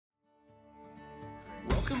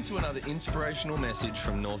Welcome to another inspirational message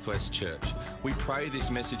from Northwest Church. We pray this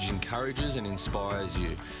message encourages and inspires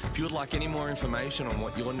you. If you would like any more information on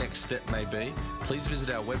what your next step may be, please visit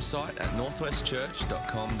our website at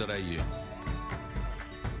northwestchurch.com.au.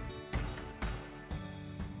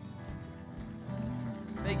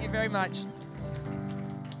 Thank you very much.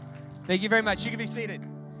 Thank you very much. You can be seated.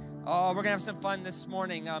 Oh, we're going to have some fun this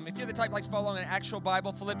morning. If you're the type that likes following an actual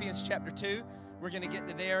Bible, Philippians chapter 2, we're going to get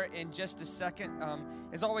to there in just a second.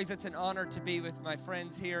 As always, it's an honor to be with my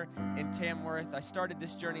friends here in Tamworth. I started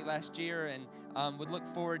this journey last year and would look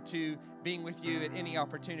forward to being with you at any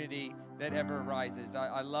opportunity that ever arises.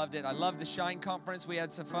 I loved it. I loved the Shine Conference. We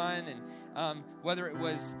had some fun, and whether it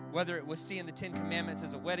was seeing the Ten Commandments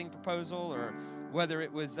as a wedding proposal, or whether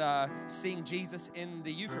it was seeing Jesus in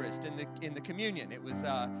the Eucharist, in the communion, it was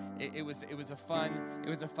a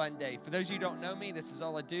fun day. For those of you who don't know me, this is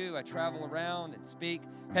all I do. I travel around and speak.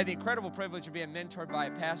 Had the incredible privilege of being mentored by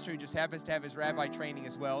a pastor who just happens to have his rabbi training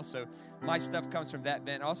as well. So my stuff comes from that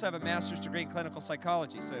bent. I also have a master's degree in clinical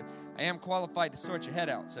psychology, so I am qualified to sort your head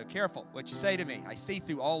out. So careful what you say to me. I see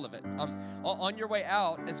through all of it. On your way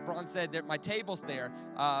out, as Bron said, my table's there.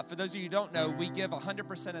 For those of you who don't know, we give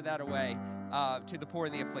 100% of that away to the poor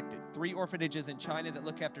and the afflicted. 3 orphanages in China that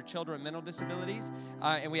look after children with mental disabilities.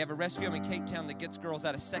 And we have a rescue home in Cape Town that gets girls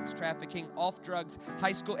out of sex trafficking, off drugs,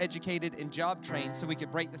 high school educated, and job trained so we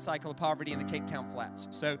could break the cycle of poverty in the Cape Town flats.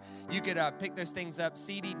 So you could pick those things up,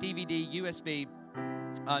 CD, DVD, USB,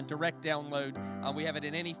 direct download. We have it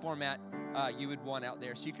in any format you would want out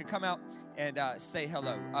there. So you could come out and say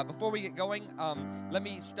hello. Before we get going, let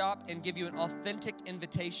me stop and give you an authentic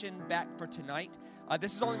invitation back for tonight.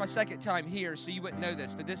 This is only my second time here, so you wouldn't know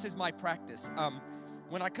this, but this is my practice.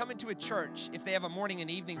 When I come into a church, if they have a morning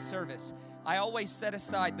and evening service, I always set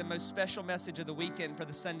aside the most special message of the weekend for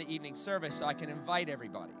the Sunday evening service so I can invite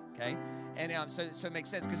everybody, okay? And so it makes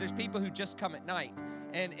sense because there's people who just come at night.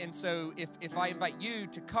 And so if I invite you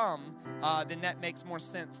to come, then that makes more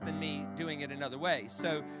sense than me doing it another way.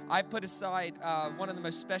 So I've put aside one of the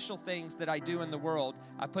most special things that I do in the world.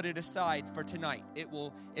 I put it aside for tonight. It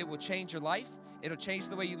will change your life. It'll change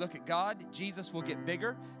the way you look at God. Jesus will get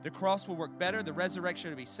bigger. The cross will work better. The resurrection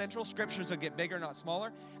will be central. Scriptures will get bigger, not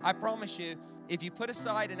smaller. I promise you, if you put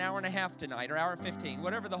aside an hour and a half tonight, or hour and 15,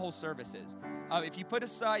 whatever the whole service is, if you put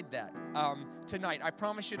aside that tonight, I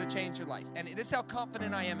promise you to change your life. And this is how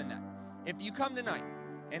confident I am in that. If you come tonight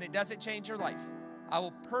and it doesn't change your life, I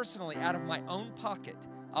will personally, out of my own pocket,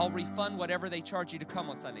 I'll refund whatever they charge you to come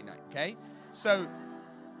on Sunday night, okay?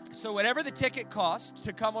 So whatever the ticket costs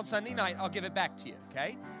to come on Sunday night, I'll give it back to you,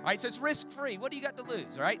 okay? All right, so it's risk-free. What do you got to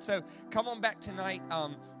lose, all right? So come on back tonight.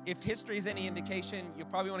 If history is any indication, you'll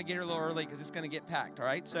probably want to get here a little early because it's going to get packed, all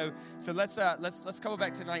right? So let's come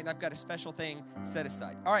back tonight, and I've got a special thing set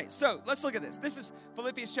aside. All right, so let's look at this. This is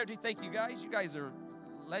Philippians chapter 2. Thank you, guys. You guys are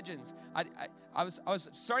legends. I was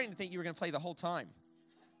starting to think you were going to play the whole time,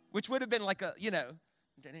 which would have been like a,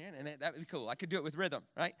 that would be cool. I could do it with rhythm,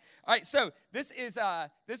 right? All right, so this is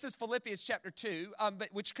Philippians chapter 2, but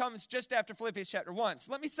which comes just after Philippians chapter 1.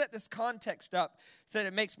 So let me set this context up so that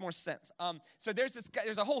it makes more sense. So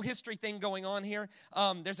there's a whole history thing going on here.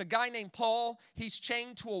 There's a guy named Paul. He's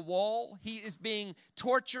chained to a wall. He is being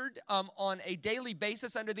tortured on a daily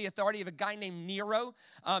basis under the authority of a guy named Nero.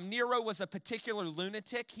 Nero was a particular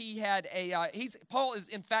lunatic. Paul is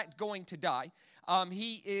in fact going to die.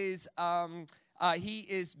 He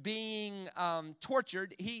is being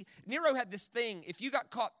tortured. Nero had this thing, if you got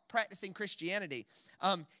caught practicing Christianity,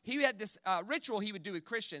 he had this ritual he would do with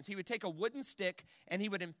Christians. He would take a wooden stick and he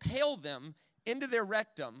would impale them into their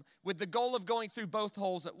rectum with the goal of going through both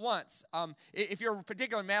holes at once. If you're a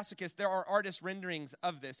particular masochist, there are artist renderings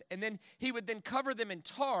of this. And then he would then cover them in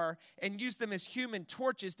tar and use them as human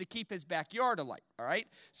torches to keep his backyard alight, all right?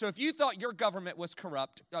 So if you thought your government was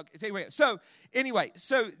corrupt, so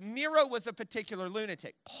Nero was a particular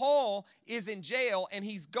lunatic. Paul is in jail and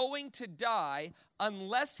he's going to die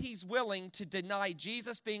unless he's willing to deny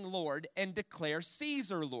Jesus being Lord and declare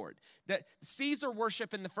Caesar Lord. That Caesar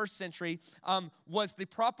worship in the first century was the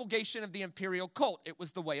propagation of the imperial cult. It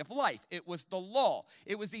was the way of life. It was the law.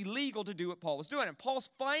 It was illegal to do what Paul was doing. And Paul's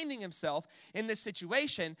finding himself in this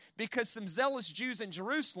situation because some zealous Jews in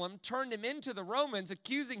Jerusalem turned him into the Romans,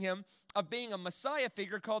 accusing him of being a Messiah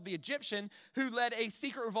figure called the Egyptian, who led a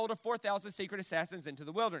secret revolt of 4,000 secret assassins into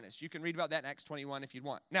the wilderness. You can read about that in Acts 21 if you'd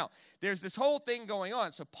want. Now, there's this whole thing going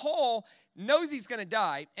on. So Paul knows he's going to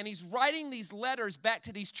die, and he's writing these letters back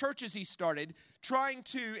to these churches he started, trying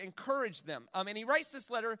to encourage them. And he writes this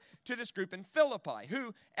letter to this group in Philippi,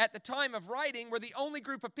 who at the time of writing were the only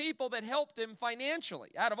group of people that helped him financially.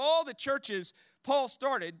 Out of all the churches Paul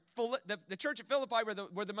started, the church at Philippi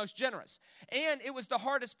were the most generous. And it was the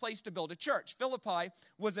hardest place to build a church. Philippi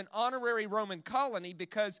was an honorary Roman colony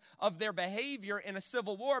because of their behavior in a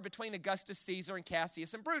civil war between Augustus Caesar and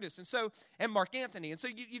Cassius and Brutus, and Mark Antony. And so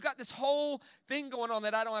you got this whole thing going on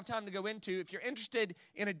that I don't have time to go into. If you're interested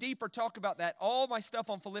in a deeper talk about that, all my stuff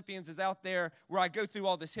on Philippians is out there where I go through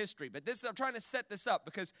all this history. But I'm trying to set this up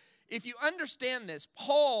because if you understand this,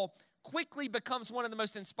 Paul quickly becomes one of the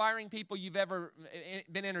most inspiring people you've ever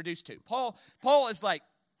been introduced to. Paul is like,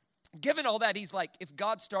 given all that, he's like, if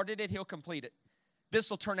God started it, he'll complete it. This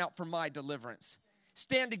will turn out for my deliverance.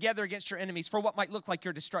 Stand together against your enemies, for what might look like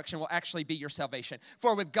your destruction will actually be your salvation.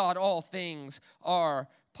 For with God, all things are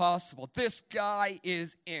possible. This guy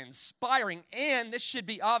is inspiring, and this should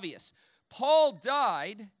be obvious. Paul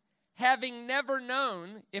died having never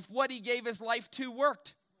known if what he gave his life to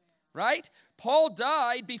worked. Right? Paul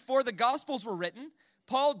died before the Gospels were written.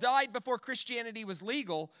 Paul died before Christianity was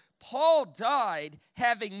legal. Paul died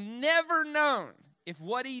having never known if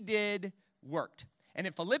what he did worked. And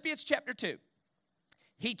in Philippians chapter 2,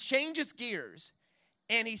 he changes gears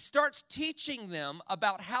and he starts teaching them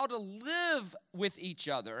about how to live with each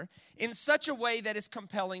other in such a way that is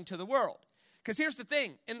compelling to the world. Because here's the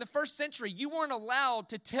thing. In the first century, you weren't allowed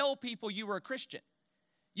to tell people you were a Christian.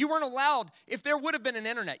 You weren't allowed, if there would have been an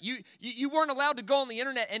internet, you weren't allowed to go on the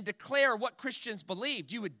internet and declare what Christians believed.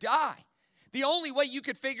 You would die. The only way you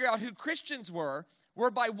could figure out who Christians were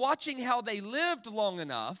by watching how they lived long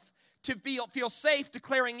enough to feel safe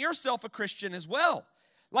declaring yourself a Christian as well.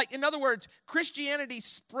 Like, in other words, Christianity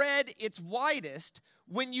spread its widest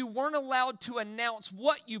when you weren't allowed to announce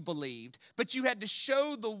what you believed, but you had to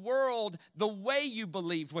show the world the way you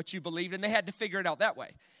believed what you believed, and they had to figure it out that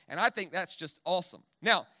way. And I think that's just awesome.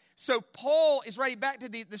 Now, so Paul is writing back to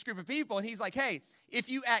this group of people, and he's like, hey, if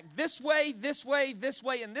you act this way, this way, this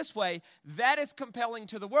way, and this way, that is compelling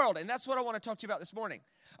to the world. And that's what I want to talk to you about this morning,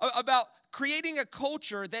 about creating a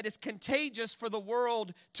culture that is contagious for the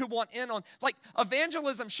world to want in on. Like,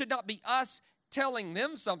 evangelism should not be us telling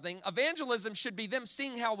them something. Evangelism should be them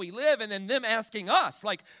seeing how we live and then them asking us,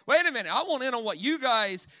 like, wait a minute, I want in on what you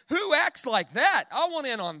guys, who acts like that? I want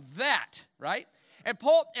in on that, right? And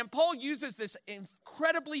Paul uses this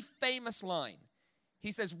incredibly famous line.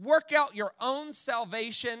 He says, work out your own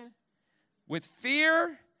salvation with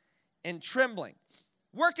fear and trembling.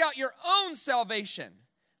 Work out your own salvation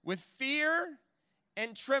with fear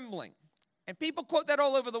and trembling. And people quote that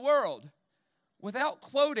all over the world without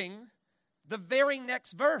quoting the very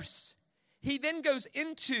next verse. He then goes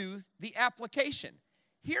into the application.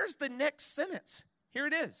 Here's the next sentence. Here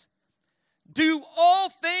it is. Do all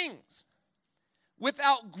things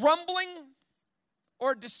without grumbling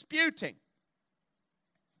or disputing.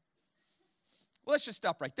 Well, let's just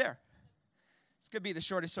stop right there. This could be the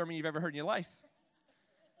shortest sermon you've ever heard in your life.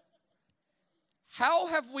 How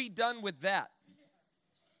have we done with that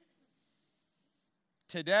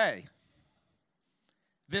today,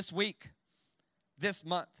 this week, this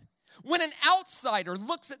month? When an outsider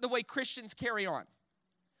looks at the way Christians carry on,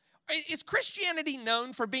 is Christianity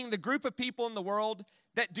known for being the group of people in the world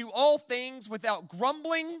that do all things without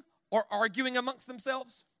grumbling or arguing amongst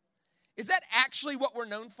themselves? Is that actually what we're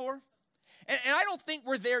known for? And I don't think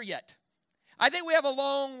we're there yet. I think we have a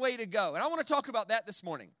long way to go. And I want to talk about that this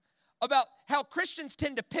morning, about how Christians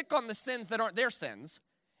tend to pick on the sins that aren't their sins,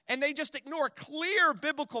 and they just ignore clear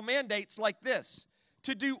biblical mandates like this,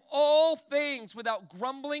 to do all things without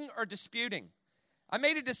grumbling or disputing. I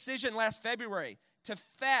made a decision last February to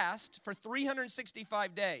fast for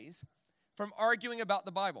 365 days from arguing about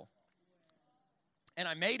the Bible. And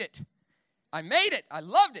I made it. I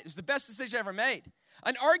loved it. It was the best decision I ever made.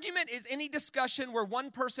 An argument is any discussion where one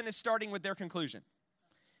person is starting with their conclusion.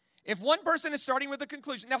 If one person is starting with a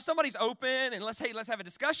conclusion, now if somebody's open and let's have a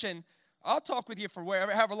discussion, I'll talk with you for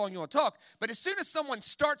however long you want to talk. But as soon as someone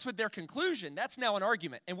starts with their conclusion, that's now an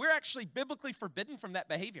argument. And we're actually biblically forbidden from that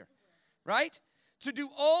behavior, right? To do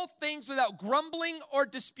all things without grumbling or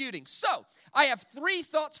disputing. So, I have 3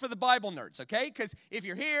 thoughts for the Bible nerds, okay? Because if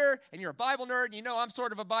you're here and you're a Bible nerd, and you know I'm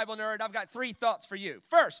sort of a Bible nerd, I've got 3 thoughts for you.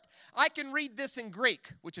 First, I can read this in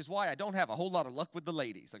Greek, which is why I don't have a whole lot of luck with the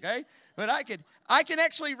ladies, okay? But I can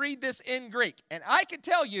actually read this in Greek. And I can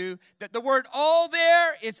tell you that the word all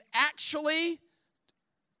there is actually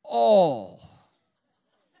all.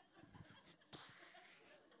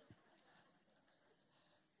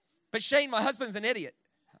 But Shane, my husband's an idiot.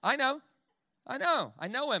 I know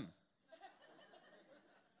him.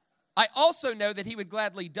 I also know that he would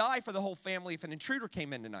gladly die for the whole family if an intruder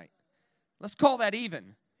came in tonight. Let's call that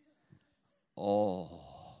even. Oh.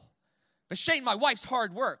 But Shane, my wife's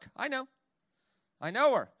hard work. I know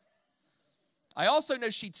her. I also know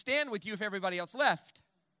she'd stand with you if everybody else left.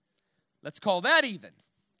 Let's call that even.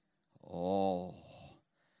 Oh.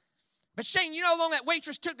 But Shane, you know how long that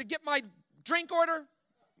waitress took to get my drink order?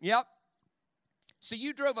 Yep. So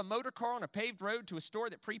you drove a motor car on a paved road to a store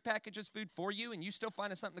that prepackages food for you, and you still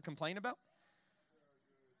find something to complain about?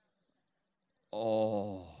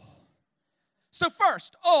 Oh. So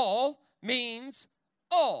first, all means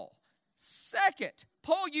all. Second,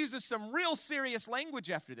 Paul uses some real serious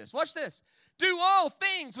language after this. Watch this. Do all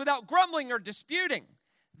things without grumbling or disputing,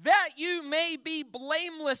 that you may be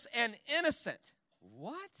blameless and innocent.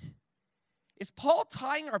 What? Is Paul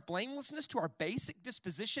tying our blamelessness to our basic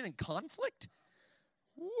disposition and conflict?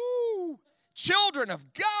 Woo! Children of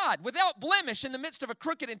God, without blemish in the midst of a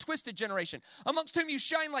crooked and twisted generation, amongst whom you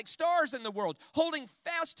shine like stars in the world, holding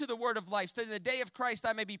fast to the word of life, so that in the day of Christ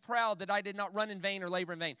I may be proud that I did not run in vain or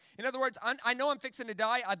labor in vain. In other words, I know I'm fixing to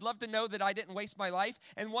die. I'd love to know that I didn't waste my life.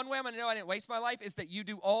 And one way I'm going to know I didn't waste my life is that you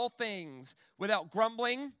do all things without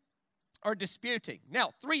grumbling or disputing.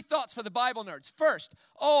 Now, 3 thoughts for the Bible nerds. First,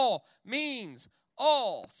 all means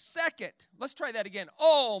all. Second, let's try that again.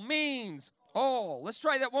 All means all. Let's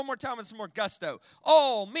try that one more time with some more gusto.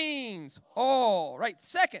 All means all. Right.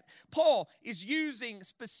 Second, Paul is using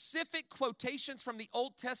specific quotations from the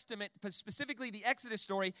Old Testament, specifically the Exodus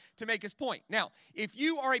story, to make his point. Now, if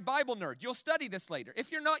you are a Bible nerd, you'll study this later.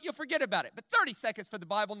 If you're not, you'll forget about it. But 30 seconds for the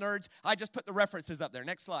Bible nerds. I just put the references up there.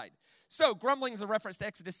 Next slide. So, grumbling is a reference to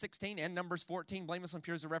Exodus 16 and Numbers 14. Blameless and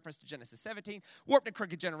pure is a reference to Genesis 17. Warped and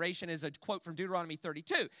crooked generation is a quote from Deuteronomy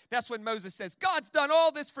 32. That's when Moses says, God's done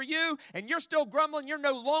all this for you, and you're still grumbling. You're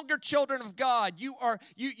no longer children of God. You are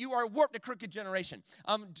a warped and crooked generation.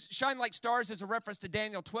 Shine like stars is a reference to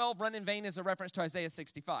Daniel 12. Run in vain is a reference to Isaiah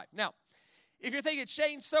 65. Now, if you're thinking,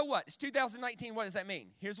 Shane, so what? It's 2019. What does that mean?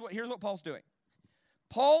 Here's what Paul's doing.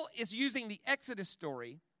 Paul is using the Exodus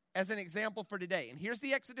story as an example for today. And here's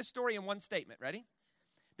the Exodus story in one statement. Ready?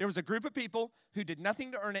 There was a group of people who did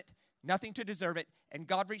nothing to earn it, nothing to deserve it, and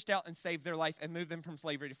God reached out and saved their life and moved them from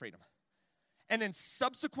slavery to freedom. And then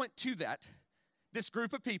subsequent to that, this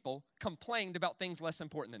group of people complained about things less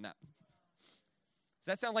important than that. Does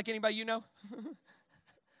that sound like anybody you know?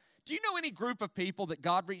 Do you know any group of people that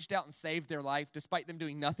God reached out and saved their life despite them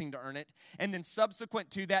doing nothing to earn it, and then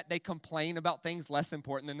subsequent to that, they complain about things less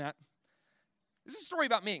important than that? This is a story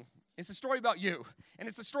about me. It's a story about you. And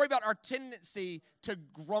it's a story about our tendency to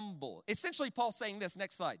grumble. Essentially, Paul's saying this.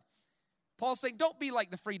 Next slide. Paul's saying, don't be like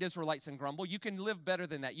the freed Israelites and grumble. You can live better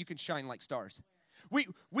than that. You can shine like stars. We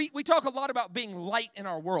talk a lot about being light in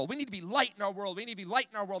our world. We need to be light in our world. We need to be light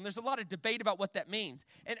in our world. And there's a lot of debate about what that means.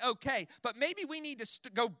 And okay, but maybe we need to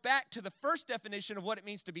go back to the first definition of what it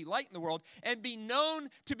means to be light in the world and be known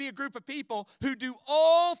to be a group of people who do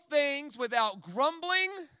all things without grumbling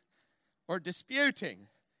or disputing.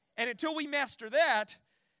 And until we master that,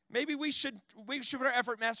 maybe we should put our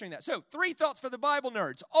effort mastering that. So 3 thoughts for the Bible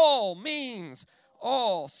nerds. All means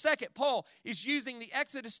all. Second, Paul is using the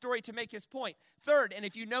Exodus story to make his point. Third, and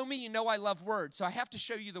if you know me, you know I love words, so I have to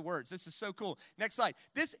show you the words. This is so cool. Next slide.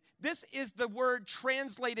 This is the word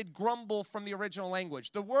translated grumble from the original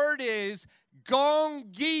language. The word is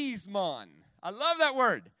gongismon. I love that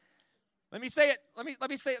word. Let me say it. Let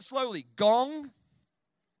me say it slowly.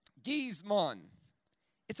 Gizmon.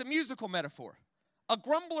 It's a musical metaphor. A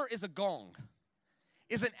grumbler is a gong,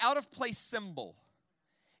 is an out-of-place symbol.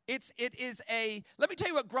 Let me tell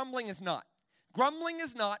you what grumbling is not. Grumbling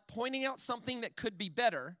is not pointing out something that could be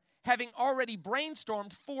better, having already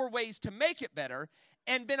brainstormed 4 ways to make it better,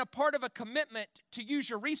 and been a part of a commitment to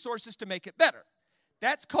use your resources to make it better.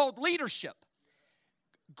 That's called leadership.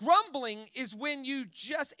 Grumbling is when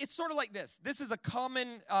it's sort of like this. This is a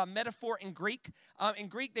common metaphor in Greek. In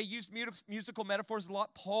Greek, they use musical metaphors a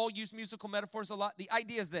lot. Paul used musical metaphors a lot. The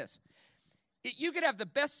idea is this. You could have the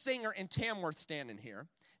best singer in Tamworth standing here,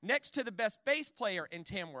 next to the best bass player in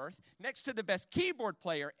Tamworth, next to the best keyboard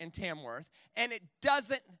player in Tamworth, and it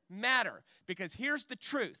doesn't matter, because here's the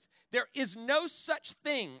truth. There is no such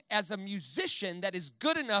thing as a musician that is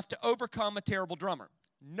good enough to overcome a terrible drummer.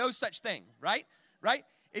 No such thing, right? Right?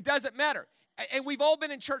 It doesn't matter. And we've all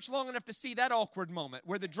been in church long enough to see that awkward moment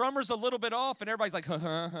where the drummer's a little bit off and everybody's like, ha,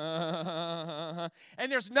 ha, ha, ha, ha.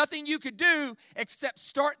 And there's nothing you could do except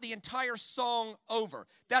start the entire song over.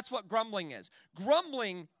 That's what grumbling is.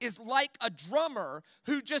 Grumbling is like a drummer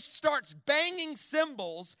who just starts banging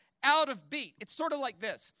cymbals out of beat. It's sort of like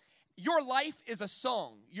this. your life is a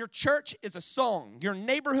song. Your church is a song. Your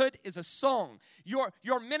neighborhood is a song.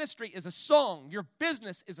 Your ministry is a song. Your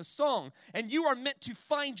business is a song. And you are meant to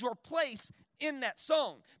find your place in that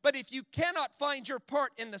song. But if you cannot find your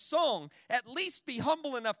part in the song, at least be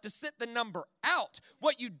humble enough to sit the number out.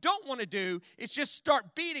 What you don't want to do is just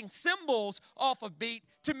start beating cymbals off a beat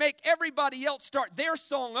to make everybody else start their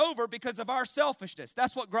song over because of our selfishness.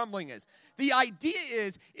 That's what grumbling is. The idea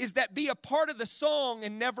is that be a part of the song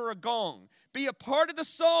and never a gong. Be a part of the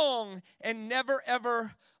song and never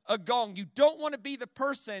ever a gong. You don't want to be the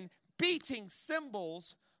person beating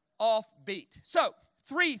cymbals off beat. So,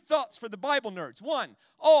 3 thoughts for the Bible nerds. 1,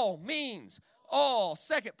 all means all.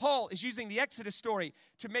 2nd, Paul is using the Exodus story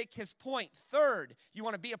to make his point. 3rd, you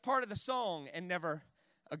want to be a part of the song and never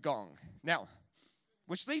a gong. Now,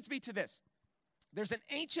 which leads me to this. There's an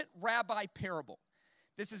ancient rabbi parable.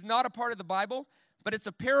 This is not a part of the Bible, but it's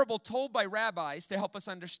a parable told by rabbis to help us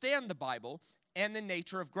understand the Bible and the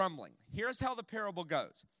nature of grumbling. Here's how the parable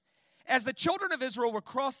goes. As the children of Israel were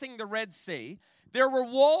crossing the Red Sea, there were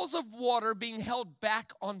walls of water being held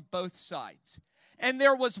back on both sides. And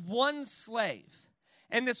there was one slave.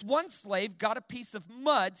 And this one slave got a piece of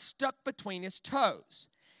mud stuck between his toes.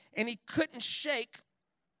 And he couldn't shake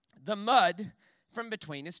the mud from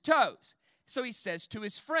between his toes. So he says to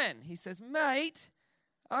his friend, he says, "Mate,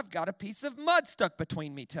 I've got a piece of mud stuck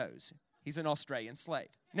between me toes." He's an Australian slave.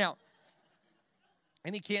 Now,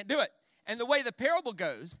 and he can't do it. And the way the parable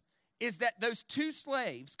goes is that those 2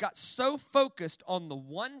 slaves got so focused on the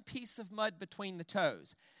one piece of mud between the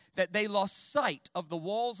toes that they lost sight of the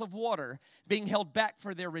walls of water being held back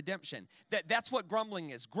for their redemption. That's what grumbling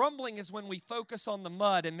is. Grumbling is when we focus on the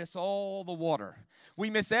mud and miss all the water. We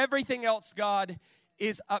miss everything else God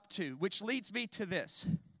is up to, which leads me to this.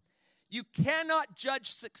 You cannot judge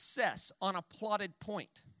success on a plotted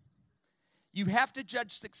point. You have to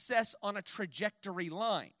judge success on a trajectory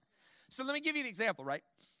line. So let me give you an example, right?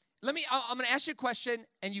 I'm going to ask you a question,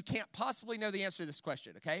 and you can't possibly know the answer to this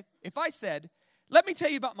question, okay? If I said, let me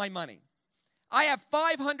tell you about my money. I have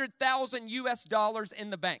 $500,000 US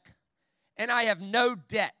in the bank, and I have no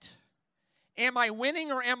debt. Am I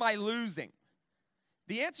winning or am I losing?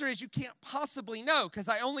 The answer is you can't possibly know because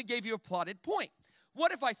I only gave you a plotted point.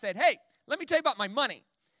 What if I said, hey, let me tell you about my money.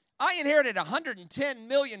 I inherited $110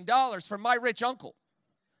 million from my rich uncle,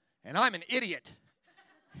 and I'm an idiot.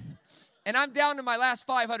 And I'm down to my last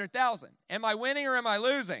 $500,000. Am I winning or am I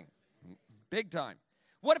losing? Big time.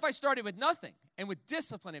 What if I started with nothing and with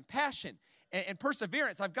discipline and passion and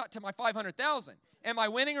perseverance, I've got to my $500,000? Am I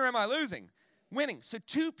winning or am I losing? Winning. So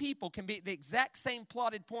 2 people can be at the exact same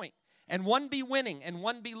plotted point, and one be winning and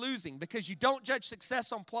one be losing, because you don't judge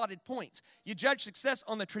success on plotted points. You judge success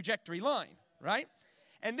on the trajectory line, right?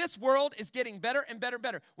 And this world is getting better and better and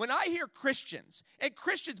better. When I hear Christians, and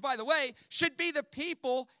Christians, by the way, should be the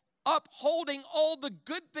people upholding all the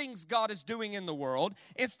good things God is doing in the world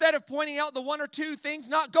instead of pointing out the 1 or 2 things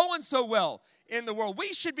not going so well in the world.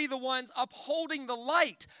 We should be the ones upholding the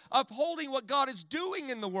light, upholding what God is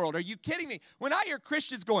doing in the world. Are you kidding me? When I hear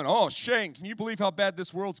Christians going, "Oh, Shane, can you believe how bad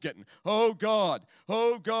this world's getting? Oh, God,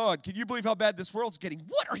 can you believe how bad this world's getting?"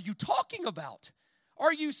 What are you talking about?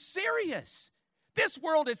 Are you serious? This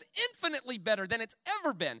world is infinitely better than it's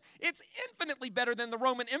ever been. It's infinitely better than the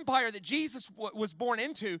Roman Empire that Jesus was born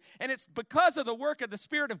into. And it's because of the work of the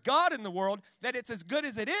Spirit of God in the world that it's as good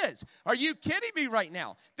as it is. Are you kidding me right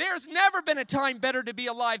now? There's never been a time better to be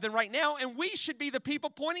alive than right now. And we should be the people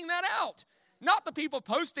pointing that out, not the people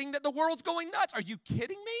posting that the world's going nuts. Are you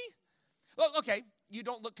kidding me? Well, okay, you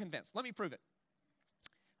don't look convinced. Let me prove it.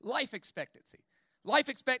 Life expectancy. Life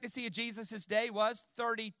expectancy of Jesus' day was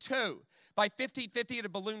 32. By 1550, it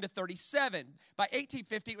had ballooned to 37. By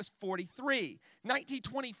 1850, it was 43.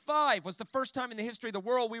 1925 was the first time in the history of the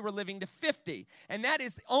world we were living to 50. And that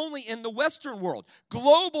is only in the Western world.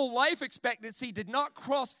 Global life expectancy did not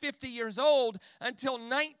cross 50 years old until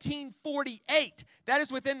 1948. That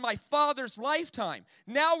is within my father's lifetime.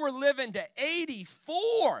 Now we're living to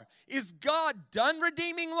 84. Is God done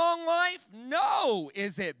redeeming long life? No.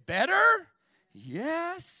 Is it better?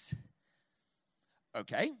 Yes.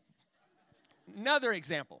 Okay. Another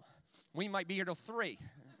example. We might be here till 3.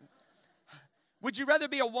 Would you rather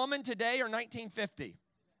be a woman today or 1950?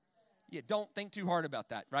 Yeah, don't think too hard about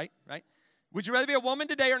that, right? Right? Would you rather be a woman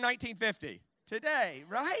today or 1950? Today,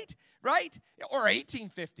 right? Right? Or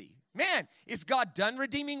 1850. Man, is God done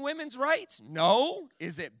redeeming women's rights? No.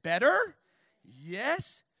 Is it better?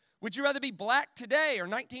 Yes. Would you rather be black today or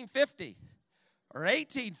 1950? Or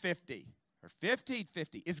 1850? Or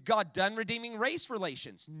 1550. Is God done redeeming race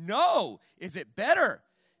relations? No. Is it better?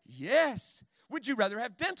 Yes. Would you rather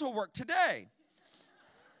have dental work today?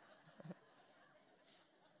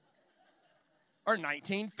 Or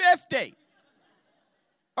 1950.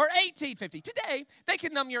 Or 1850. Today, they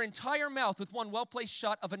can numb your entire mouth with one well-placed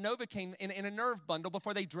shot of a Novocaine in a nerve bundle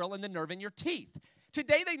before they drill in the nerve in your teeth.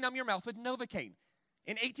 Today, they numb your mouth with Novocaine.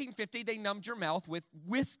 In 1850, they numbed your mouth with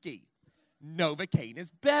whiskey. Novocaine is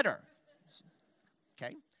better.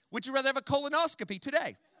 Okay? Would you rather have a colonoscopy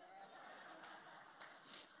today?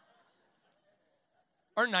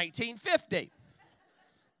 Or 1950?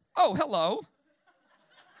 Oh, hello.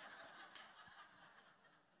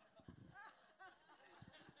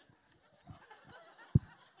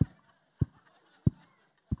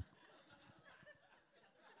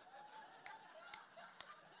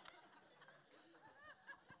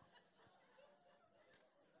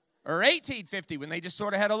 Or 1850 when they just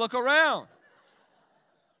sort of had to look around.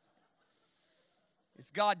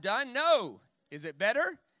 Is God done? No. Is it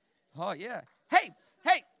better? Oh, yeah. Hey,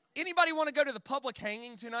 anybody want to go to the public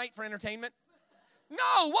hanging tonight for entertainment?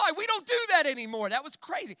 No, why? We don't do that anymore. That was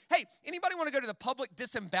crazy. Hey, anybody want to go to the public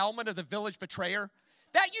disembowelment of the village betrayer?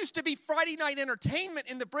 That used to be Friday night entertainment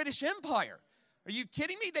in the British Empire. Are you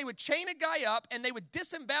kidding me? They would chain a guy up and they would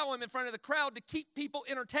disembowel him in front of the crowd to keep people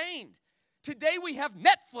entertained. Today we have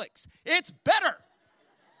Netflix. It's better.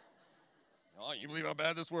 Oh, you believe how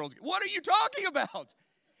bad this world is? What are you talking about?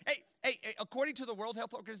 Hey, according to the World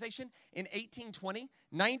Health Organization, in 1820,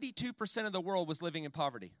 92% of the world was living in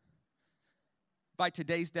poverty. By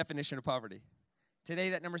today's definition of poverty. Today,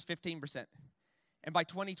 that number is 15%. And by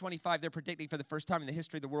 2025, they're predicting for the first time in the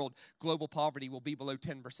history of the world, global poverty will be below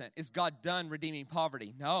 10%. Is God done redeeming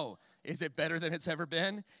poverty? No. Is it better than it's ever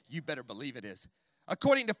been? You better believe it is.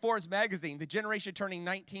 According to Forbes magazine, the generation turning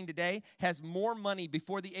 19 today has more money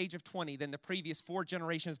before the age of 20 than the previous 4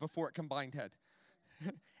 generations before it combined had.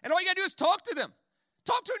 And all you got to do is talk to them.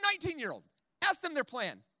 Talk to a 19-year-old. Ask them their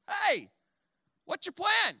plan. Hey, what's your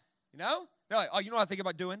plan? You know? They're like, oh, you know what I think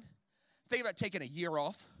about doing? I think about taking a year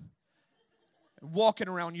off and walking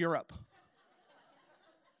around Europe.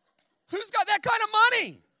 Who's got that kind of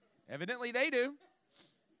money? Evidently they do.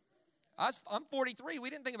 I'm 43. We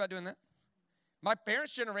didn't think about doing that. My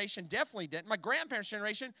parents' generation definitely didn't. My grandparents'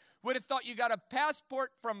 generation would have thought you got a passport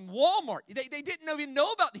from Walmart. They didn't even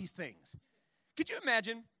know about these things. Could you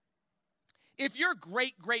imagine if your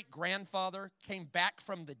great-great-grandfather came back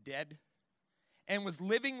from the dead and was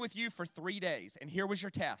living with you for 3 days, and here was your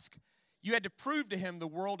task. You had to prove to him the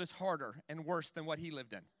world is harder and worse than what he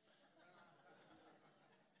lived in.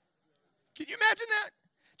 Can you imagine that?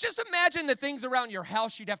 Just imagine the things around your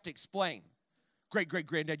house you'd have to explain.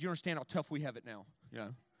 Great-great-granddad, you understand how tough we have it now, you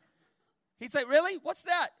know? He'd say, really? What's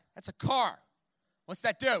that? That's a car. What's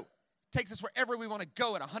that do? Takes us wherever we want to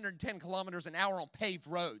go at 110 kilometers an hour on paved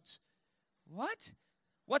roads. What?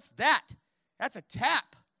 What's that? That's a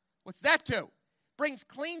tap. What's that do? Brings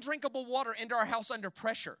clean, drinkable water into our house under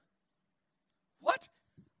pressure. What?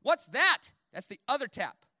 What's that? That's the other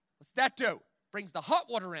tap. What's that do? Brings the hot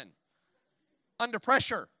water in under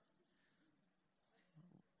pressure.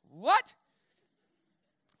 What?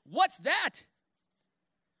 What's that?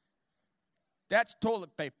 That's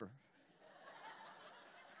toilet paper.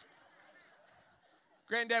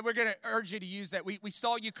 Granddad, we're going to urge you to use that. We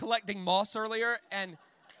saw you collecting moss earlier, and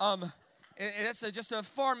it's just a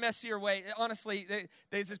far messier way. Honestly,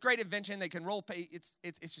 there's this great invention. They can roll pay. It's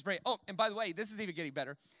just great. Oh, and by the way, this is even getting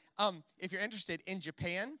better. If you're interested, in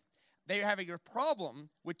Japan, they're having a problem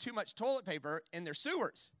with too much toilet paper in their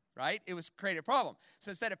sewers, right? It was creating a problem. So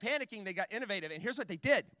instead of panicking, they got innovative, and here's what they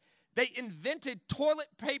did. They invented toilet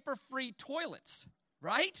paper-free toilets,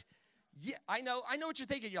 right? Yeah, I know what you're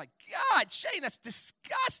thinking. You're like, God, Shane, that's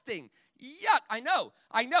disgusting. Yuck, I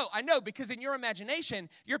know, because in your imagination,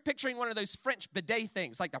 you're picturing one of those French bidet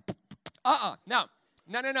things, like the, no.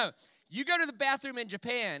 You go to the bathroom in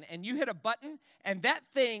Japan, and you hit a button, and that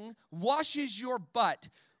thing washes your butt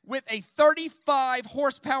with a 35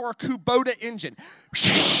 horsepower Kubota engine.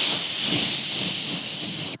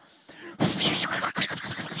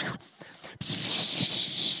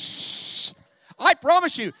 I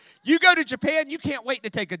promise you, you go to Japan, you can't wait to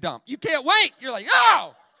take a dump. You can't wait. You're like,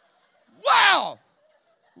 oh, wow.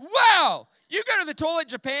 You go to the toilet in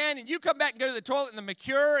Japan, and you come back and go to the toilet in the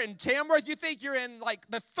Mercure in Tamworth, you think you're in, like,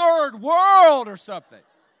 the third world or something.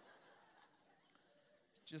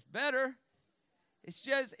 It's just better. It's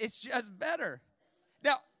just better.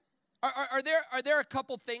 Now, are there a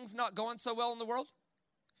couple things not going so well in the world?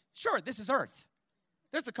 Sure, this is Earth.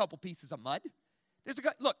 There's a couple pieces of mud.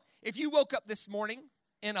 Look, if you woke up this morning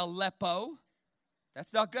in Aleppo,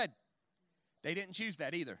 that's not good. They didn't choose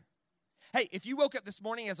that either. Hey, if you woke up this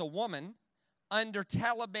morning as a woman under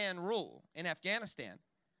Taliban rule in Afghanistan,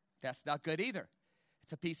 that's not good either.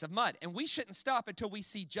 It's a piece of mud. And we shouldn't stop until we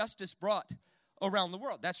see justice brought around the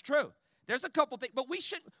world. That's true. There's a couple things, but we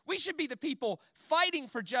should be the people fighting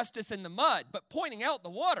for justice in the mud, but pointing out the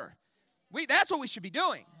water. That's what we should be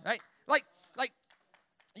doing, right? Like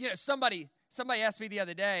somebody asked me the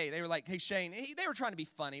other day. They were like, "Hey Shane," they were trying to be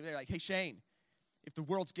funny. They're like, "Hey Shane, if the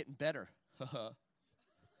world's getting better,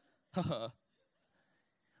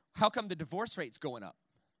 how come the divorce rate's going up?"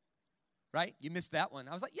 Right? You missed that one.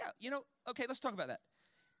 I was like, "Yeah, okay, let's talk about that.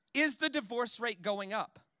 Is the divorce rate going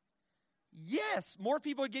up?" Yes, more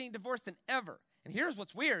people are getting divorced than ever. And here's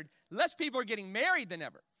what's weird. Less people are getting married than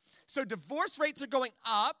ever. So divorce rates are going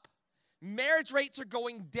up. Marriage rates are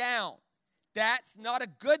going down. That's not a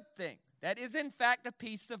good thing. That is, in fact, a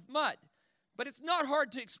piece of mud. But it's not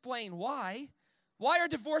hard to explain why. Why are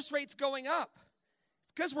divorce rates going up?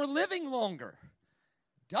 It's because we're living longer.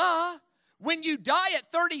 Duh. When you die at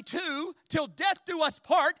 32, till death do us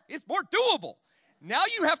part, it's more doable. Now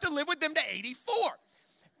you have to live with them to 84.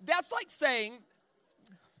 That's like saying,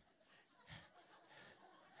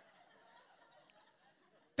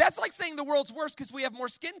 the world's worse because we have more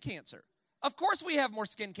skin cancer. Of course we have more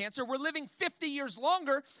skin cancer. We're living 50 years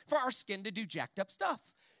longer for our skin to do jacked up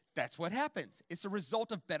stuff. That's what happens. It's a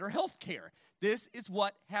result of better health care. This is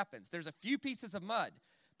what happens. There's a few pieces of mud,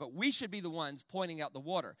 but we should be the ones pointing out the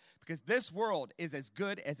water because this world is as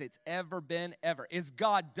good as it's ever been, ever. Is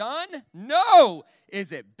God done? No.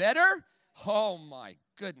 Is it better? Oh my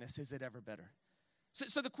goodness, is it ever better?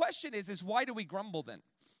 So the question is why do we grumble then?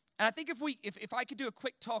 And I think if I could do a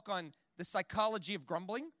quick talk on the psychology of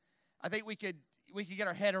grumbling, I think we could get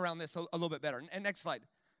our head around this a little bit better. And next slide.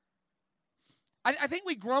 I think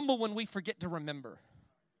we grumble when we forget to remember.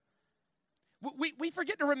 We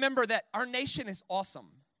forget to remember that our nation is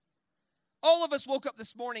awesome. All of us woke up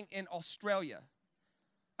this morning in Australia.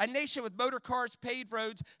 A nation with motor cars, paved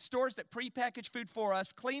roads, stores that prepackage food for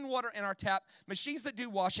us, clean water in our tap, machines that do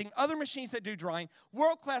washing, other machines that do drying,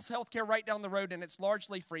 world-class healthcare right down the road, and it's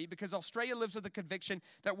largely free because Australia lives with the conviction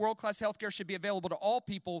that world-class healthcare should be available to all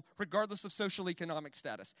people regardless of social economic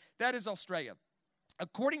status. That is Australia.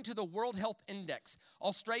 According to the World Health Index,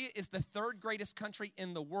 Australia is the third greatest country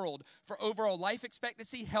in the world for overall life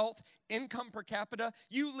expectancy, health, income per capita.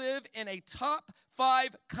 You live in a top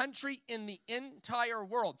 5 country in the entire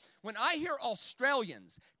world. When I hear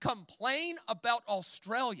Australians complain about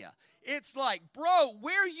Australia, it's like, bro,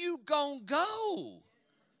 where you gonna go?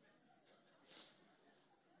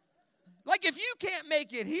 Like, if you can't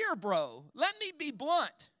make it here, bro, let me be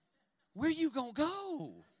blunt. Where you gonna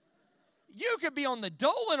go? You could be on the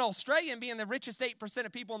dole in Australia and be in the richest 8%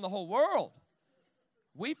 of people in the whole world.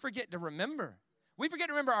 We forget to remember. We forget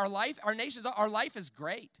to remember our life, our life is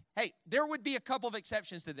great. Hey, there would be a couple of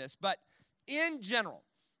exceptions to this, but in general,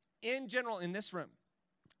 in this room,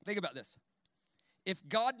 think about this. If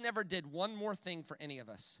God never did one more thing for any of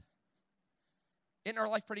us, isn't our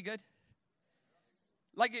life pretty good?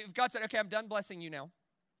 Like if God said, okay, I'm done blessing you now.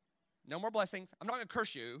 No more blessings. I'm not going to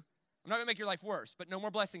curse you. I'm not going to make your life worse, but no more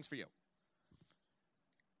blessings for you.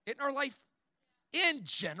 Isn't our life, in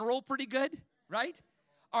general, pretty good, right?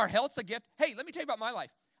 Our health's a gift. Hey, let me tell you about my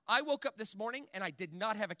life. I woke up this morning, and I did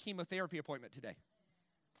not have a chemotherapy appointment today,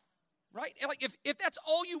 right? Like, if that's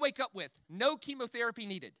all you wake up with, no chemotherapy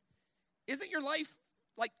needed, isn't your life,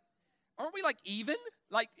 like, aren't we, like, even?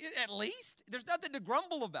 Like, at least? There's nothing to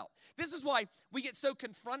grumble about. This is why we get so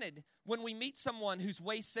confronted when we meet someone who's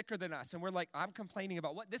way sicker than us, and we're like, I'm complaining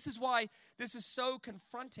about what? This is why this is so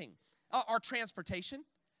confronting. Our transportation.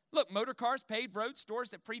 Look, motor cars, paved roads, stores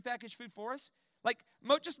that prepackage food for us. Like,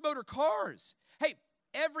 just motor cars. Hey,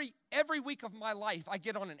 every week of my life, I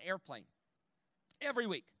get on an airplane. Every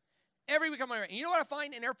week. Every week I'm on an airplane. You know what I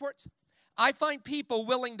find in airports? I find people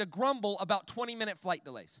willing to grumble about 20-minute flight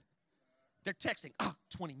delays. They're texting,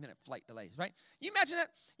 20-minute flight delays, right? You imagine that?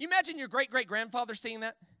 You imagine your great-great-grandfather seeing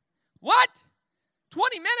that? What?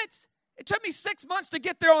 20 minutes? It took me 6 months to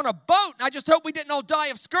get there on a boat, and I just hope we didn't all die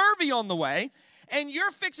of scurvy on the way. And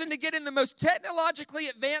you're fixing to get in the most technologically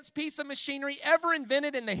advanced piece of machinery ever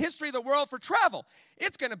invented in the history of the world for travel.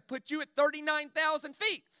 It's going to put you at 39,000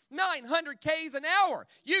 feet, 900 Ks an hour.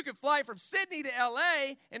 You could fly from Sydney to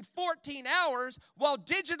LA in 14 hours while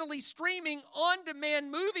digitally streaming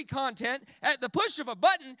on-demand movie content at the push of a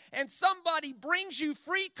button, and somebody brings you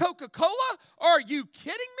free Coca-Cola? Are you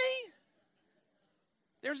kidding me?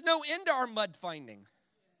 There's no end to our mud finding.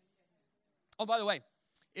 Oh, by the way,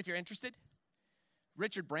 if you're interested,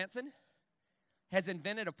 Richard Branson has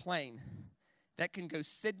invented a plane that can go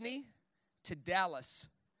Sydney to Dallas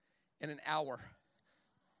in an hour.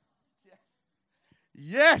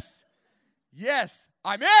 Yes. Yes.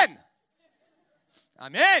 I'm in.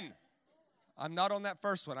 I'm not on that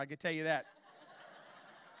first one, I can tell you that.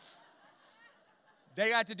 They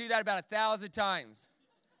got to do that about 1,000 times.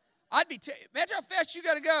 Imagine how fast you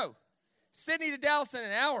got to go. Sydney to Dallas in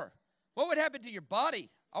an hour. What would happen to your body?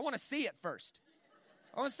 I want to see it first.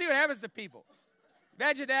 I want to see what happens to people.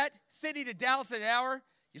 Imagine that, Sydney to Dallas in an hour.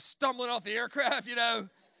 You're stumbling off the aircraft,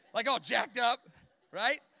 like all jacked up,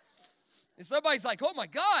 right? And somebody's like, oh my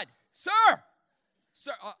God, sir,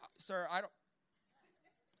 I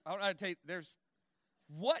don't know how to tell you,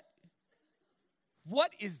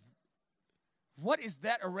 what is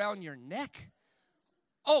that around your neck?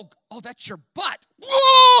 Oh, that's your butt.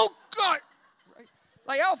 Whoa, God. Right?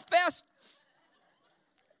 Like, how fast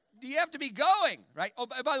do you have to be going, right? Oh,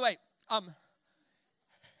 by the way,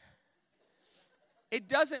 it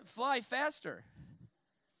doesn't fly faster.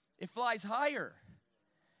 It flies higher.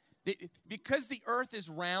 Because the earth is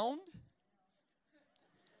round,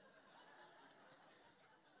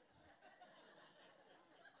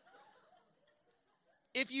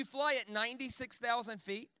 if you fly at 96,000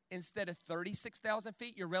 feet instead of 36,000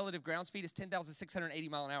 feet, your relative ground speed is 10,680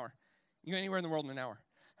 miles an hour. You go anywhere in the world in an hour.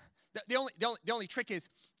 The only trick is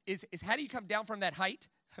how do you come down from that height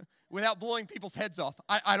without blowing people's heads off?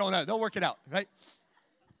 I don't know. They'll work it out, right?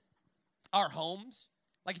 Our homes,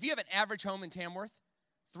 like if you have an average home in Tamworth,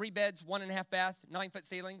 3 beds, 1.5 bath, 9-foot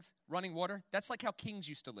ceilings, running water, that's like how kings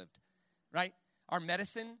used to live, right? Our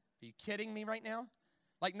medicine, are you kidding me right now?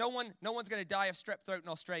 Like no one's going to die of strep throat in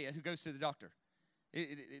Australia who goes to the doctor.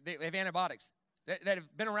 They have antibiotics that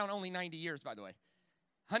have been around only 90 years, by the way.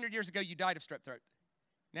 100 years ago, you died of strep throat.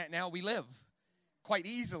 Now we live quite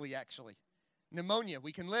easily, actually. Pneumonia,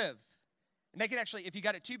 we can live. And they can actually, if you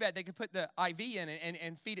got it too bad, they could put the IV in it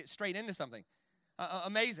and feed it straight into something.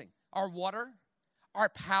 Amazing. Our water, our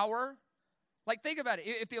power. Like, think about it.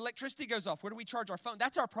 If the electricity goes off, where do we charge our phone?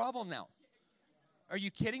 That's our problem now. Are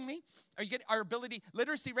you kidding me? Are you getting our ability?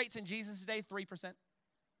 Literacy rates in Jesus' day, 3%.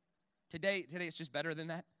 Today it's just better than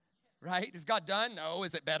that, right? Is God done? No.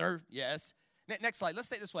 Is it better? Yes. Next slide. Let's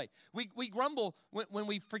say it this way. We grumble when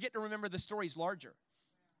we forget to remember the story's larger.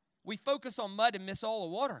 We focus on mud and miss all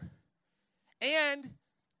the water. And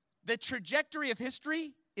the trajectory of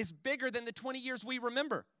history is bigger than the 20 years we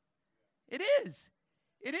remember. It is.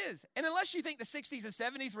 It is. And unless you think the 60s and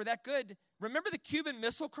 70s were that good, remember the Cuban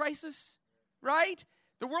Missile Crisis, right?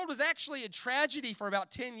 The world was actually a tragedy for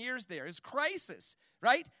about 10 years there. It was crisis,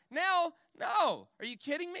 right? Now, no. Are you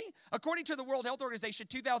kidding me? According to the World Health Organization,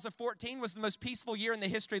 2014 was the most peaceful year in the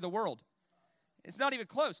history of the world. It's not even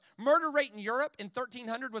close. Murder rate in Europe in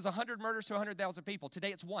 1300 was 100 murders to 100,000 people. Today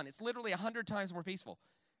it's 1. It's literally 100 times more peaceful.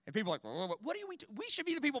 And people are like, well, what do we do? We should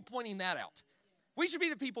be the people pointing that out. We should be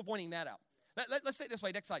the people pointing that out. Let's say it this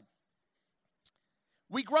way. Next slide.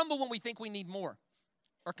 We grumble when we think we need more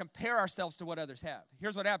or compare ourselves to what others have.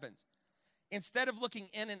 Here's what happens. Instead of looking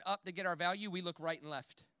in and up to get our value, we look right and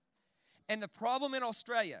left. And the problem in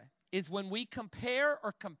Australia is when we compare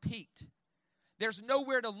or compete, there's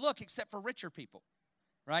nowhere to look except for richer people,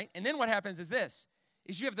 right? And then what happens is this,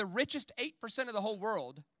 is you have the richest 8% of the whole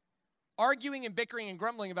world arguing and bickering and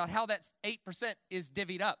grumbling about how that 8% is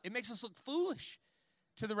divvied up. It makes us look foolish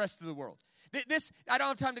to the rest of the world. This, I don't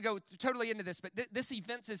have time to go totally into this, but this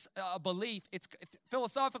evinces a belief.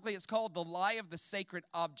 Philosophically, it's called the lie of the sacred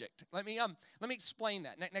object. Let me explain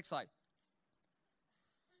that. Next slide.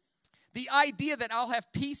 The idea that I'll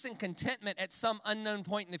have peace and contentment at some unknown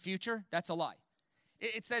point in the future, that's a lie.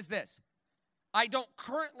 It says this, I don't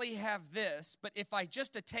currently have this, but if I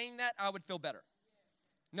just attain that, I would feel better.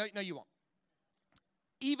 No, you won't.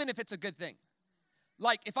 Even if it's a good thing.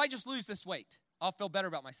 Like, if I just lose this weight, I'll feel better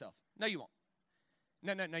about myself. No, you won't.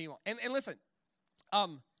 No, you won't. And listen,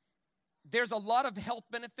 there's a lot of health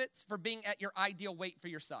benefits for being at your ideal weight for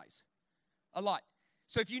your size. A lot.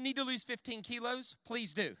 So if you need to lose 15 kilos,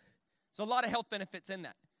 please do. There's a lot of health benefits in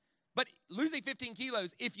that. But losing 15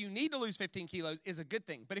 kilos, if you need to lose 15 kilos, is a good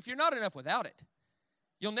thing. But if you're not enough without it,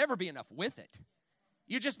 you'll never be enough with it.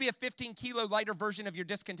 You just be a 15-kilo lighter version of your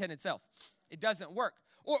discontented self. It doesn't work.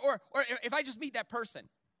 Or if I just meet that person,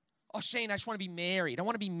 oh, Shane, I just want to be married. I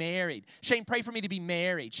want to be married. Shane, pray for me to be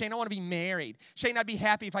married. Shane, I want to be married. Shane, I'd be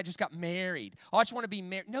happy if I just got married. Oh, I just want to be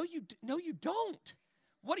married. No, you don't.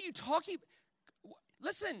 What are you talking?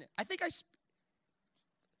 Listen, I think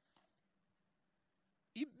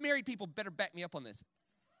you married people better back me up on this.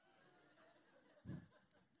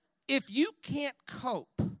 If you can't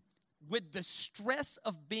cope with the stress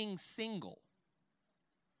of being single,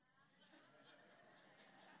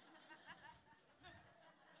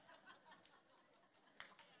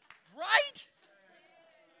 right?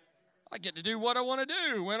 I get to do what I want to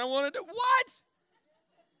do when I want to do. What?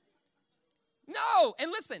 No.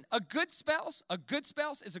 And listen, a good spouse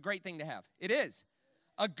is a great thing to have. It is.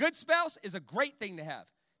 A good spouse is a great thing to have.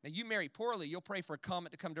 Now, you marry poorly, you'll pray for a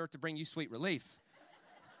comet to come to earth to bring you sweet relief.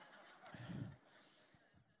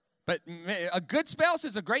 But a good spouse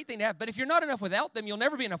is a great thing to have. But if you're not enough without them, you'll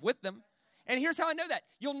never be enough with them. And here's how I know that.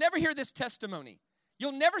 You'll never hear this testimony.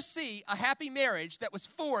 You'll never see a happy marriage that was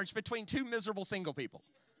forged between two miserable single people.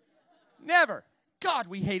 Never. God,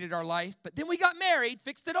 we hated our life, but then we got married,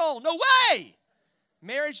 fixed it all. No way!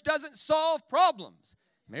 Marriage doesn't solve problems.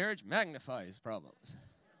 Marriage magnifies problems.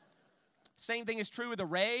 Same thing is true with a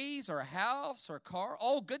raise or a house or a car,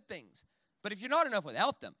 all good things. But if you're not enough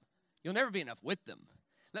without them, you'll never be enough with them.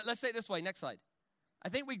 Let's say it this way, next slide. I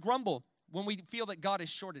think we grumble when we feel that God has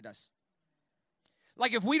shorted us.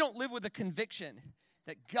 Like if we don't live with the conviction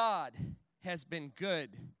that God has been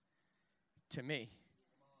good to me.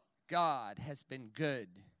 God has been good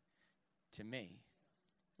to me.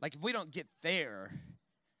 Like if we don't get there,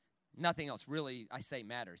 nothing else really, I say,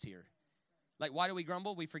 matters here. Like why do we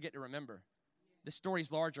grumble? We forget to remember. The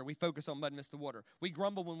story's larger. We focus on mud, miss the water. We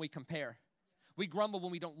grumble when we compare. We grumble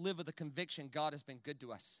when we don't live with the conviction God has been good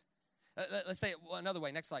to us. Let's say it another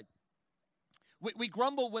way. Next slide. We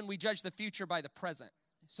grumble when we judge the future by the present.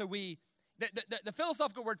 So the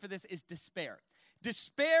philosophical word for this is despair.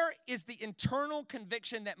 Despair is the internal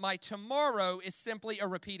conviction that my tomorrow is simply a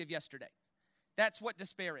repeat of yesterday. That's what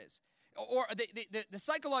despair is. Or the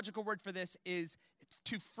psychological word for this is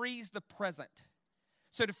to freeze the present.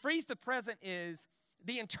 So to freeze the present is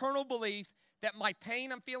the internal belief that my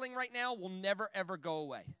pain I'm feeling right now will never, ever go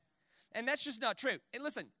away. And that's just not true. And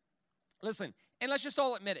listen, and let's just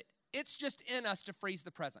all admit it. It's just in us to freeze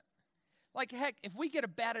the present. Like, heck, if we get a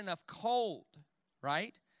bad enough cold,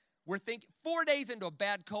 right? We're thinking, 4 days into a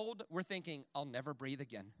bad cold, we're thinking, I'll never breathe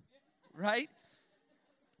again, right?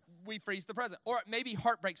 We freeze the present. Or maybe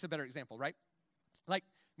heartbreak's a better example, right? Like,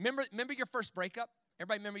 remember your first breakup?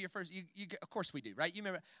 Everybody remember your first, of course we do, right?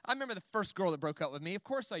 I remember the first girl that broke up with me. Of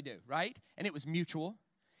course I do, right? And it was mutual.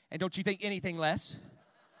 And don't you think anything less?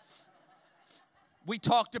 We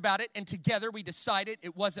talked about it, and together we decided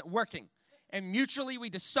it wasn't working. And mutually we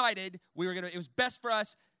decided it was best for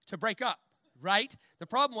us to break up, right? The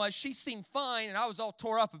problem was she seemed fine, and I was all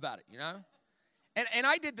tore up about it, you know? And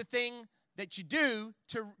I did the thing that you do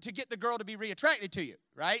to get the girl to be reattracted to you,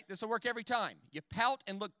 right? This will work every time. You pout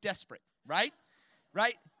and look desperate, right?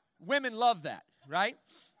 Right? Women love that, right?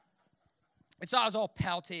 And so I was all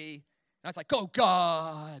pouty. And I was like, oh,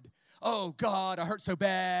 God, I hurt so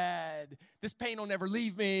bad. This pain will never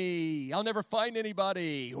leave me. I'll never find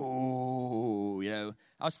anybody. Oh, you know,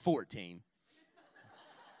 I was 14.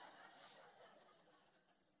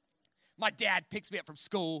 My dad picks me up from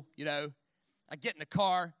school, you know. I get in the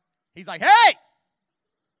car. He's like, hey,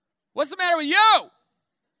 what's the matter with you?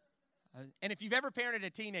 And if you've ever parented a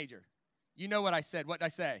teenager, you know what I said. What did I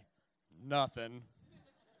say? Nothing.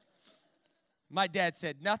 My dad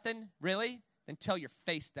said, nothing? Really? Then tell your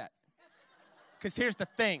face that. Because here's the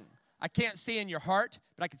thing. I can't see in your heart,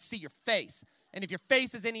 but I can see your face. And if your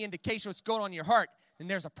face is any indication of what's going on in your heart, then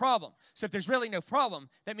there's a problem. So if there's really no problem,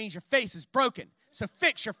 that means your face is broken. So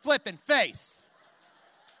fix your flipping face.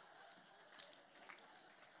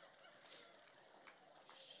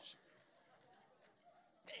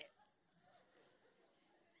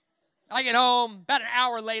 I get home, about an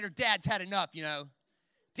hour later, Dad's had enough, you know.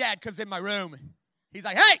 Dad comes in my room. He's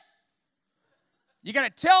like, hey, you going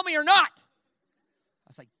to tell me or not? I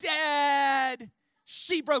was like, Dad,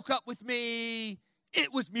 she broke up with me.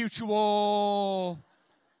 It was mutual.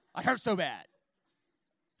 I hurt so bad.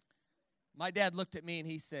 My dad looked at me and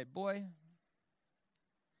he said, boy,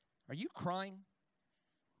 are you crying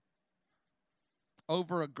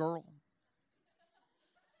over a girl?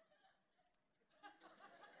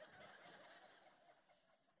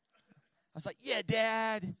 I was like, yeah,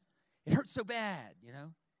 Dad, it hurts so bad, you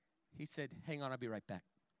know. He said, hang on, I'll be right back.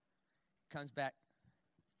 Comes back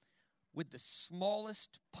with the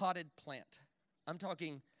smallest potted plant. I'm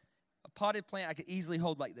talking a potted plant I could easily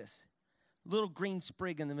hold like this. Little green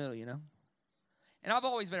sprig in the middle, you know. And I've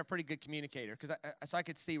always been a pretty good communicator because so I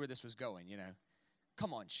could see where this was going, you know.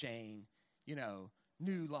 Come on, Shane, you know,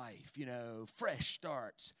 new life, you know, fresh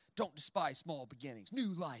starts. Don't despise small beginnings.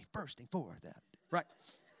 New life bursting forth, right?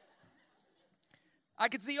 I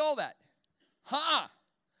could see all that.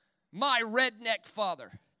 My redneck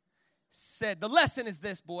father said, the lesson is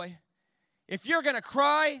this, boy. If you're going to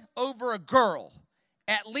cry over a girl,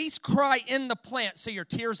 at least cry in the plant so your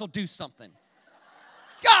tears will do something.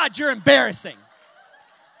 God, you're embarrassing.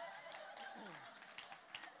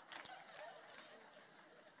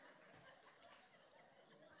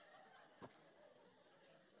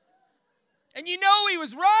 And you know he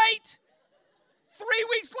was right. 3 3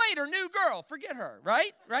 weeks later, new girl. Forget her,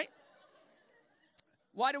 right? Right?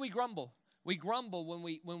 Why do we grumble? We grumble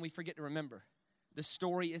when we forget to remember. The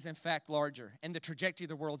story is, in fact, larger, and the trajectory of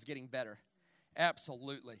the world's getting better.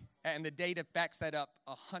 Absolutely. And the data backs that up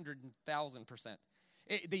 100,000%.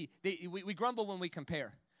 We grumble when we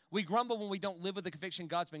compare. We grumble when we don't live with the conviction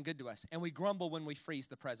God's been good to us. And we grumble when we freeze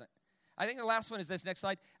the present. I think the last one is this, next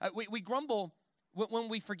slide. We grumble when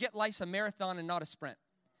we forget life's a marathon and not a sprint.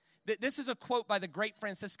 This is a quote by the great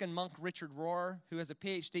Franciscan monk Richard Rohr, who has a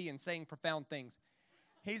PhD in saying profound things.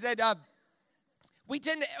 He said, we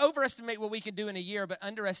tend to overestimate what we can do in a year, but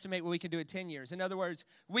underestimate what we can do in 10 years. In other words,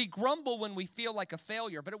 we grumble when we feel like a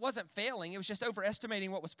failure, but it wasn't failing. It was just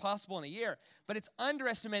overestimating what was possible in a year. But it's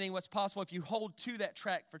underestimating what's possible if you hold to that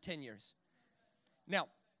track for 10 years. Now,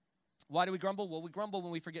 why do we grumble? Well, we grumble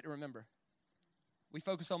when we forget to remember. We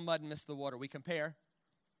focus on mud and miss the water. We compare.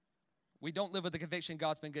 We don't live with the conviction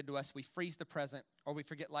God's been good to us. We freeze the present, or we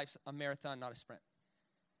forget life's a marathon, not a sprint.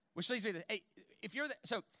 Which leads me to, hey, if you're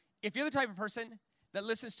the type of person that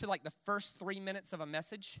listens to like the first 3 minutes of a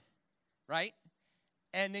message, right?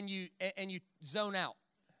 And then you zone out.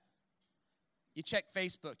 You check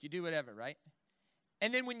Facebook, you do whatever, right?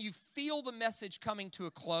 And then when you feel the message coming to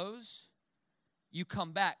a close, you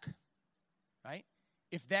come back, right?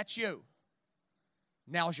 If that's you,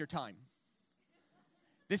 now's your time.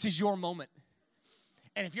 This is your moment.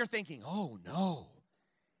 And if you're thinking, oh no,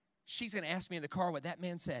 she's going to ask me in the car what that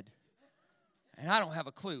man said, and I don't have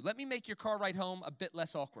a clue. Let me make your car ride home a bit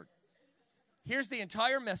less awkward. Here's the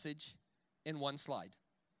entire message in one slide.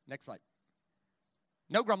 Next slide.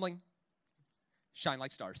 No grumbling. Shine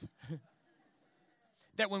like stars.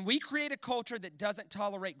 That when we create a culture that doesn't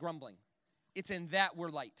tolerate grumbling, it's in that we're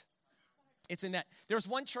light. It's in that. There was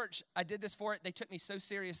one church, I did this for it, they took me so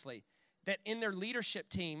seriously that in their leadership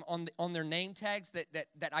team, on their name tags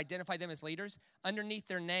that identify them as leaders, underneath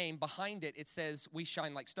their name, behind it, it says, we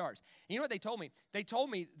shine like stars. And you know what they told me? They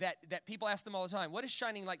told me that people ask them all the time, what is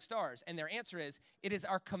shining like stars? And their answer is, it is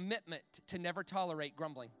our commitment to never tolerate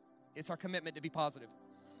grumbling. It's our commitment to be positive,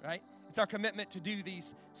 right? It's our commitment to do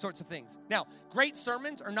these sorts of things. Now, great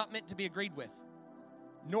sermons are not meant to be agreed with,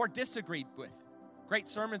 nor disagreed with. Great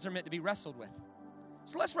sermons are meant to be wrestled with.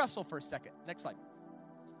 So let's wrestle for a second. Next slide.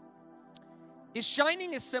 Is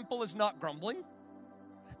shining as simple as not grumbling?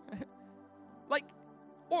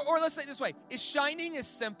 Or let's say it this way. Is shining as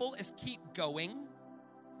simple as keep going?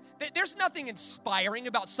 There's nothing inspiring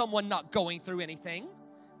about someone not going through anything.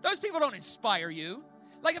 Those people don't inspire you.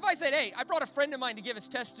 Like if I said, hey, I brought a friend of mine to give his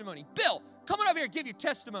testimony. Bill, come on up here and give your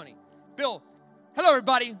testimony. Bill, hello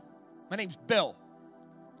everybody. My name's Bill.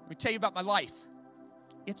 Let me tell you about my life.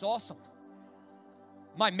 It's awesome.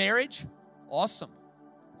 My marriage, awesome.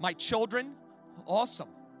 My children, awesome.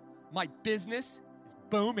 My business is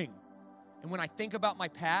booming. And when I think about my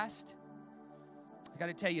past, I got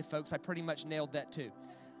to tell you, folks, I pretty much nailed that too.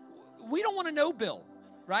 We don't want to know Bill,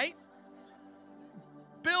 right?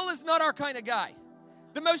 Bill is not our kind of guy.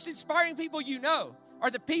 The most inspiring people you know are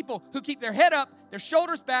the people who keep their head up, their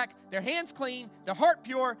shoulders back, their hands clean, their heart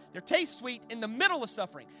pure, their taste sweet in the middle of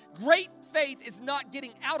suffering. Great faith is not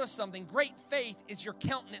getting out of something. Great faith is your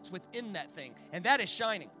countenance within that thing, and that is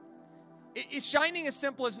shining. Is shining as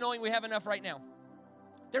simple as knowing we have enough right now?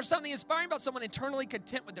 There's something inspiring about someone internally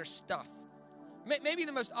content with their stuff. Maybe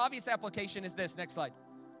the most obvious application is this. Next slide.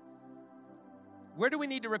 Where do we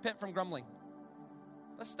need to repent from grumbling?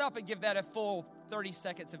 Let's stop and give that a full 30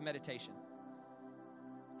 seconds of meditation.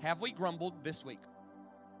 Have we grumbled this week?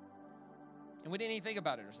 And we didn't even think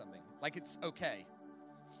about it or something. Like it's okay.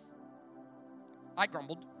 I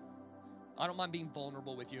grumbled. I don't mind being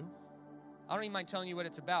vulnerable with you. I don't even mind telling you what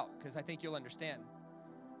it's about because I think you'll understand.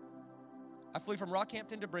 I flew from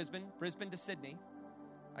Rockhampton to Brisbane to Sydney.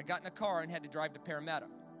 I got in a car and had to drive to Parramatta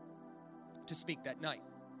to speak that night.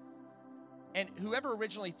 And whoever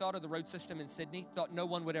originally thought of the road system in Sydney thought no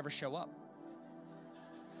one would ever show up.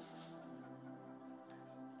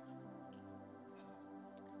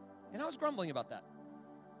 And I was grumbling about that.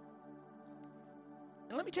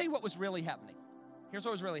 And let me tell you what was really happening. Here's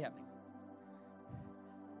what was really happening.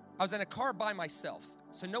 I was in a car by myself,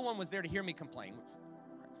 so no one was there to hear me complain.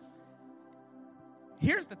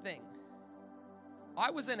 Here's the thing.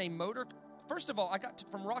 I was in a motor. First of all, I got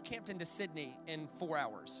from Rockhampton to Sydney in 4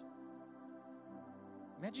 hours.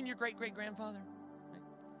 Imagine your great-great-grandfather. Right?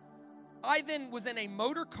 I then was in a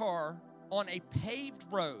motor car on a paved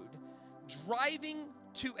road, driving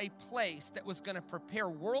to a place that was going to prepare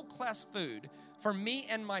world-class food for me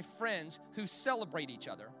and my friends who celebrate each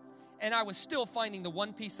other. And I was still finding the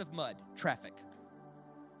one piece of mud, traffic.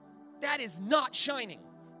 That is not shining.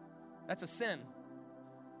 That's a sin.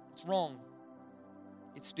 It's wrong.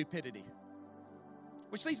 it's stupidity.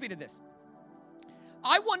 Which leads me to this.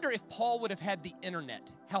 I wonder if Paul would have had the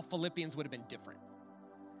internet, how Philippians would have been different.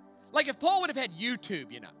 Like if Paul would have had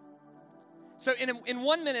YouTube, you know. So in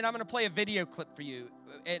 1 minute, I'm going to play a video clip for you.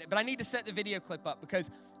 But I need to set the video clip up because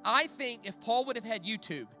I think if Paul would have had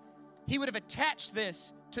YouTube, he would have attached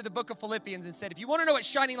this to the book of Philippians and said, if you want to know what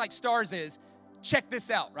shining like stars is, check this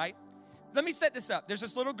out, right? Let me set this up. There's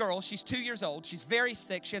this little girl. She's 2 years old. She's very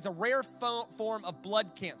sick. She has a rare form of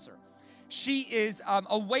blood cancer. She is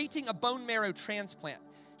awaiting a bone marrow transplant.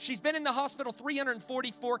 She's been in the hospital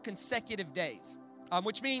 344 consecutive days,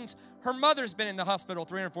 which means her mother's been in the hospital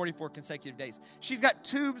 344 consecutive days. She's got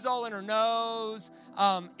tubes all in her nose.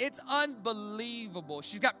 It's unbelievable.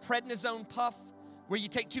 She's got prednisone puff, where you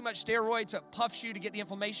take too much steroids, it puffs you to get the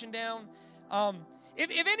inflammation down.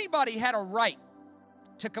 If anybody had a right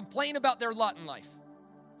to complain about their lot in life,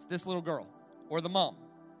 it's this little girl or the mom.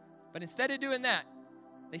 But instead of doing that,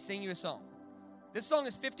 they sing you a song. This song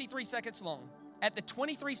is 53 seconds long. At the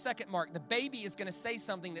 23-second mark, the baby is going to say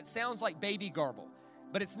something that sounds like baby garble,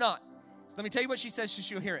 but it's not. So let me tell you what she says so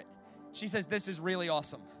you'll hear it. She says, this is really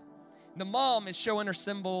awesome. The mom is showing her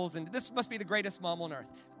symbols, and this must be the greatest mom on earth.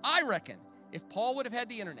 I reckon if Paul would have had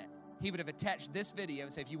the internet, he would have attached this video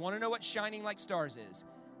and said, if you want to know what shining like stars is,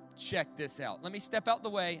 check this out. Let me step out the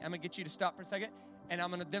way. I'm going to get you to stop for a second, and I'm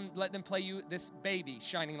going to let them play you this baby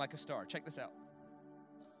shining like a star. Check this out.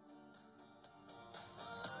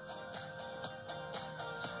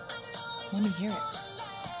 Let me hear it.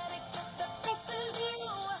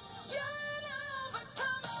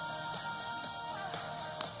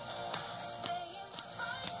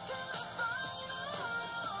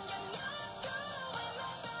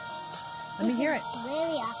 Let me hear it.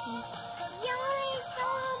 Really awesome. You're always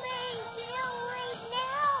home and here right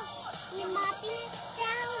now. You might be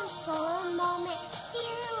down for a moment.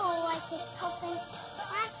 Feel like it's open.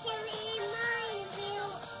 Actually reminds you.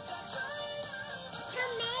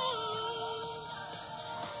 Come in.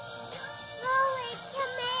 Rolling,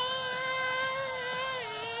 come in.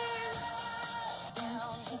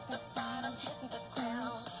 Down, hit the bottom, hit the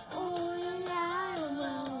ground. Oh, you're not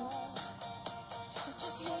alone.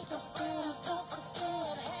 Just make a friend, don't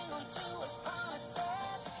forget, hang on to his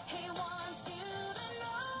promises. He wants you to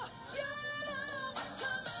know you're not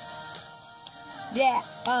alone. Yeah.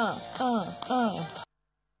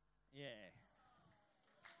 Yeah.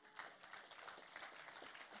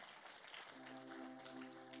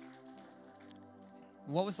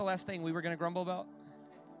 What was the last thing we were going to grumble about?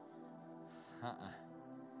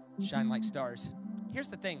 Shine like stars. Here's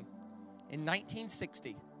the thing. In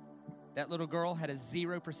 1960, that little girl had a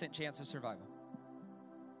 0% chance of survival.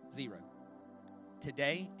 0.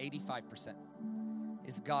 Today, 85%.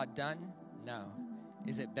 Is God done? No.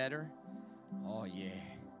 Is it better? Oh, yeah.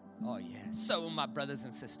 Oh, yeah. So, my brothers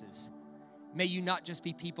and sisters, may you not just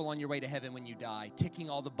be people on your way to heaven when you die, ticking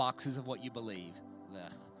all the boxes of what you believe.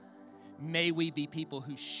 Ugh. May we be people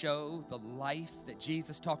who show the life that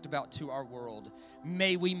Jesus talked about to our world.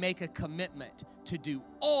 May we make a commitment to do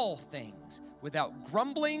all things without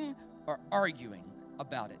grumbling or arguing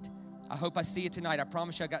about it. I hope I see you tonight. I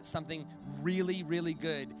promise you I got something really, really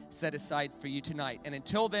good set aside for you tonight. And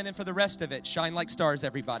until then and for the rest of it, shine like stars,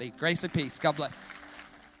 everybody. Grace and peace. God bless.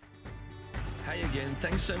 Hey again,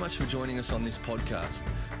 thanks so much for joining us on this podcast.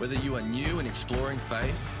 Whether you are new and exploring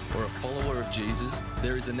faith or a follower of Jesus,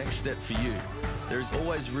 there is a next step for you. There is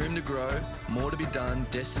always room to grow, more to be done,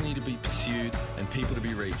 destiny to be pursued, and people to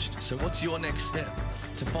be reached. So what's your next step?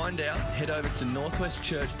 To find out, head over to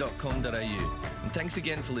northwestchurch.com.au. And thanks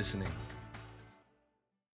again for listening.